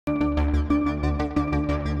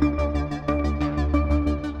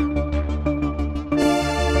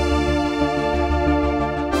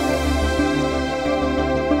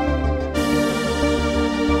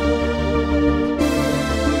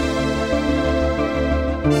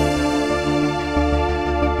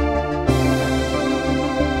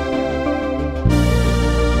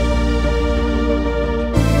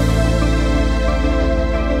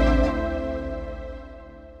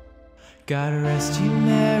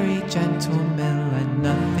gentlemen, let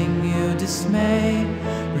nothing you dismay.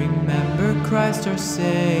 Remember Christ our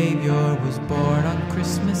Savior was born on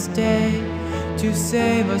Christmas Day. To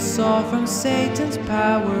save us all from Satan's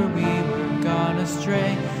power, we were gone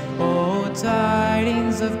astray. Oh,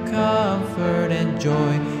 tidings of comfort and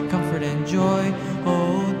joy, comfort and joy.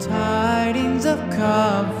 Oh, tidings of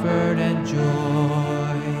comfort and joy.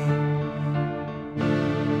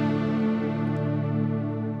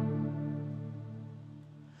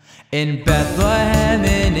 In Bethlehem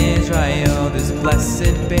in Israel, this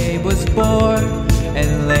blessed babe was born,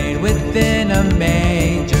 and laid within a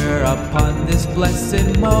manger upon this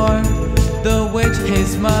blessed morn. The which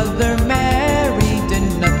his mother Mary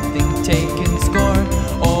did nothing take in scorn.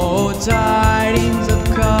 Oh, tidings of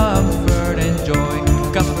comfort and joy,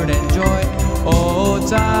 comfort and joy. Oh,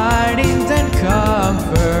 tidings and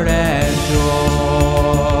comfort and joy.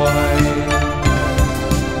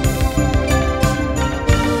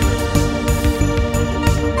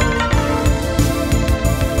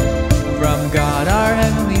 From God our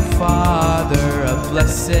heavenly Father a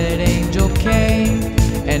blessed angel came,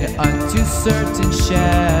 and unto certain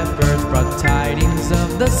shepherds brought tidings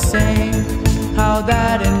of the same, how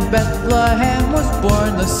that in Bethlehem was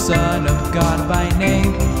born the Son of God by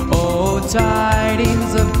name. Oh,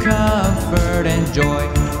 tidings of comfort and joy,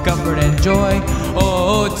 comfort and joy.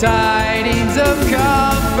 Oh, tidings of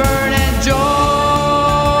comfort and joy.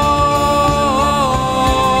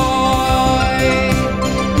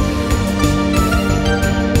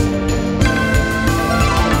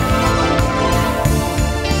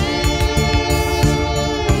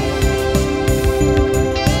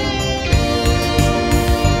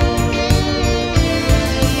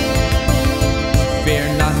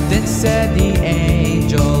 Fear nothing, said the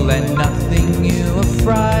angel, let nothing you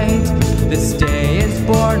affright. This day is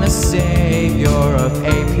born a Savior of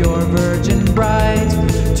a pure virgin bride,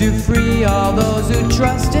 to free all those who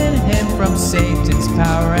trust in Him from Satan's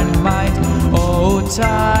power and might. Oh,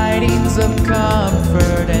 tidings of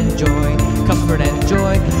comfort and joy, comfort and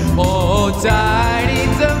joy. Oh,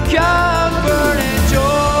 tidings of comfort and joy.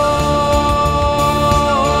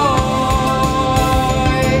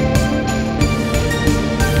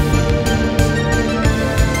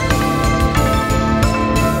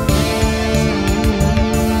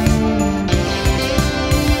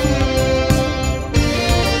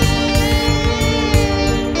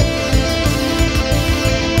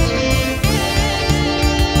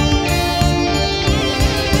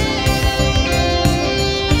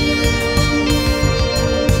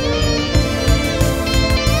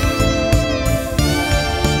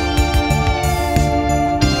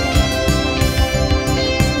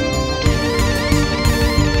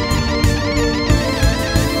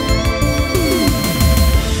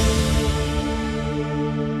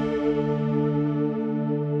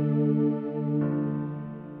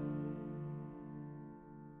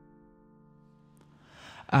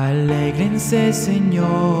 Alégrense,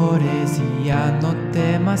 señores, y ya no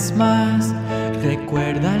temas más.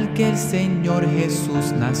 Recuerda que el Señor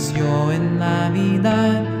Jesús nació en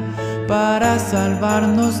Navidad para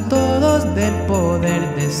salvarnos todos del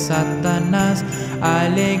poder de Satanás.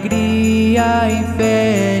 Alegría y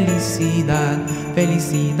felicidad,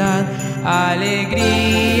 felicidad,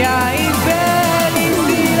 alegría y felicidad.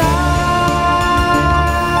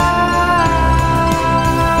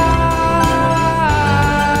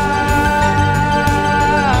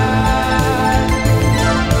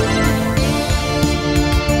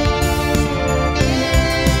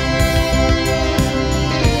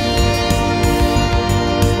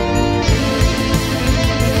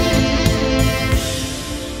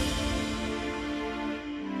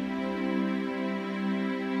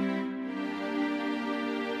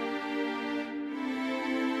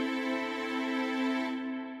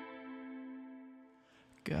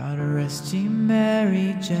 God rest ye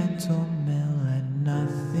merry gentlemen, let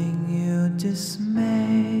nothing you dismay.